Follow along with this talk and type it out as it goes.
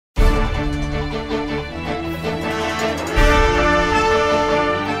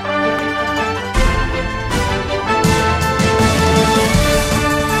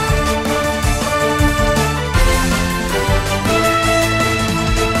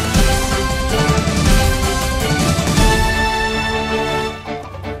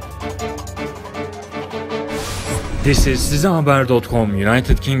This is Sizahaber.com,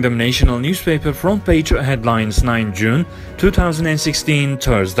 United Kingdom national newspaper front page headlines 9 June 2016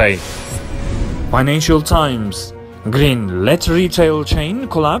 Thursday. Financial Times: Green let retail chain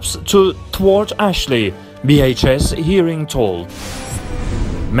collapse to thwart Ashley, BHS hearing toll.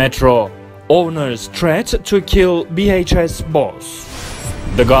 Metro: owners threat to kill BHS boss.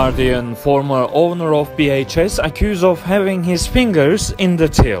 The Guardian: former owner of BHS accused of having his fingers in the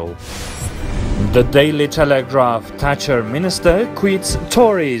till. The Daily Telegraph: Thatcher minister quits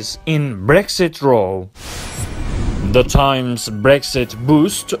Tories in Brexit row. The Times: Brexit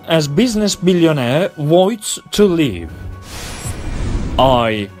boost as business billionaire votes to leave.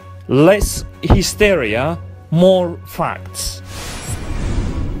 Less hysteria, more facts.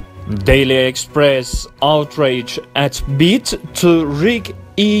 Daily Express: outrage at bid to rig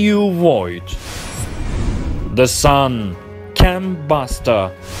EU void. The Sun: Cam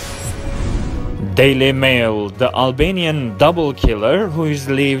Buster. Daily Mail: the Albanian double killer who has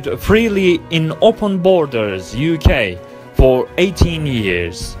lived freely in open borders UK for 18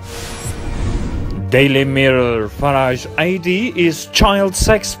 years. Daily Mirror: Farage AD is child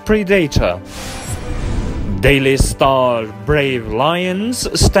sex predator. Daily Star: brave lions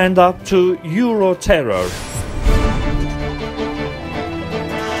stand up to Euro terror.